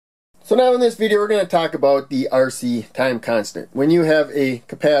So now in this video we're going to talk about the RC time constant. When you have a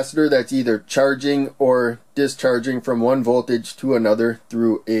capacitor that's either charging or discharging from one voltage to another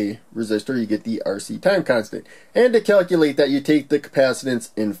through a resistor, you get the RC time constant. And to calculate that, you take the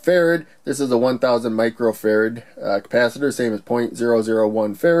capacitance in farad. This is a 1000 microfarad capacitor, same as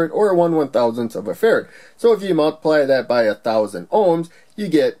 0.001 farad or 1/1000th of a farad. So if you multiply that by 1000 ohms, you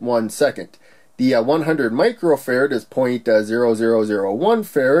get 1 second. The 100 microfarad is 0.0001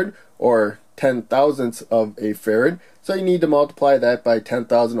 farad, or 10,000ths of a farad. So you need to multiply that by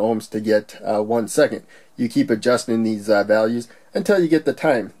 10,000 ohms to get 1 second. You keep adjusting these values until you get the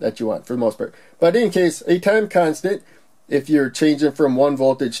time that you want for the most part. But in case, a time constant, if you're changing from one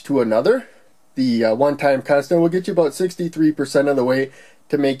voltage to another, the one time constant will get you about 63% of the way.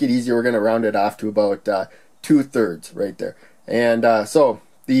 To make it easier, we're going to round it off to about 2/3 right there. And so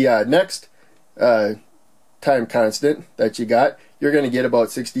the next time constant that you got, you're going to get about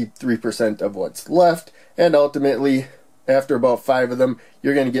 63% of what's left, and ultimately after about 5 of them,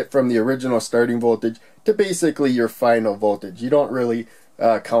 you're going to get from the original starting voltage to basically your final voltage. You don't really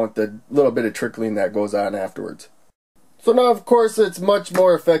count the little bit of trickling that goes on afterwards. So now of course it's much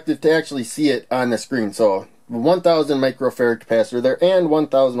more effective to actually see it on the screen. So 1000 microfarad capacitor there and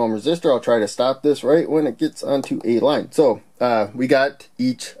 1000 ohm resistor. I'll try to stop this right when it gets onto a line. So we got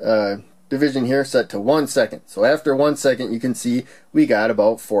each division here set to 1 second. So after 1 second, you can see we got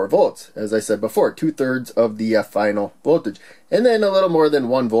about 4 volts. As I said before, 2/3 of the final voltage. And then a little more than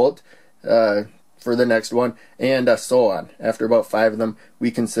 1 volt for the next one, and so on. After about 5 of them,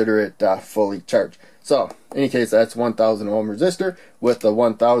 we consider it fully charged. So in any case, that's 1000 ohm resistor with the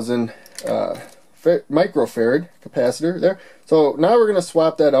 1000 microfarad capacitor there. So now we're going to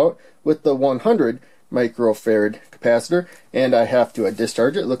swap that out with the 100 microfarad capacitor, and I have to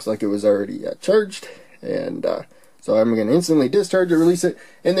discharge it. It looks like it was already charged, and so I'm going to instantly discharge it, release it,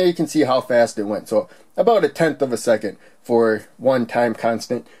 and there you can see how fast it went. So about 1/10 of a second for one time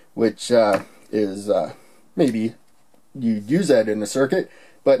constant, which is maybe you'd use that in a circuit,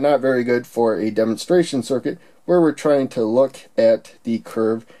 but not very good for a demonstration circuit where we're trying to look at the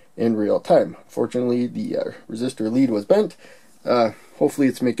curve in real time. Fortunately, the resistor lead was bent. Hopefully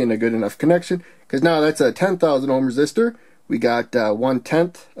it's making a good enough connection, because now that's a 10,000 ohm resistor. We got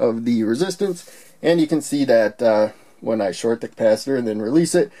 1/10 of the resistance, and you can see that when I short the capacitor and then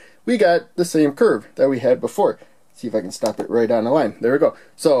release it, we got the same curve that we had before. See if I can stop it right on the line. There we go.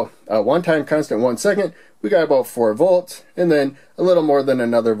 So one time constant, 1 second, we got about 4 volts, and then a little more than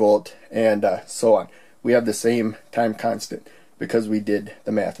another volt, and so on. We have the same time constant because we did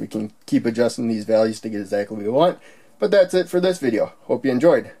the math. We can keep adjusting these values to get exactly what we want. But that's it for this video. Hope you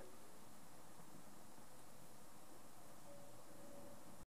enjoyed.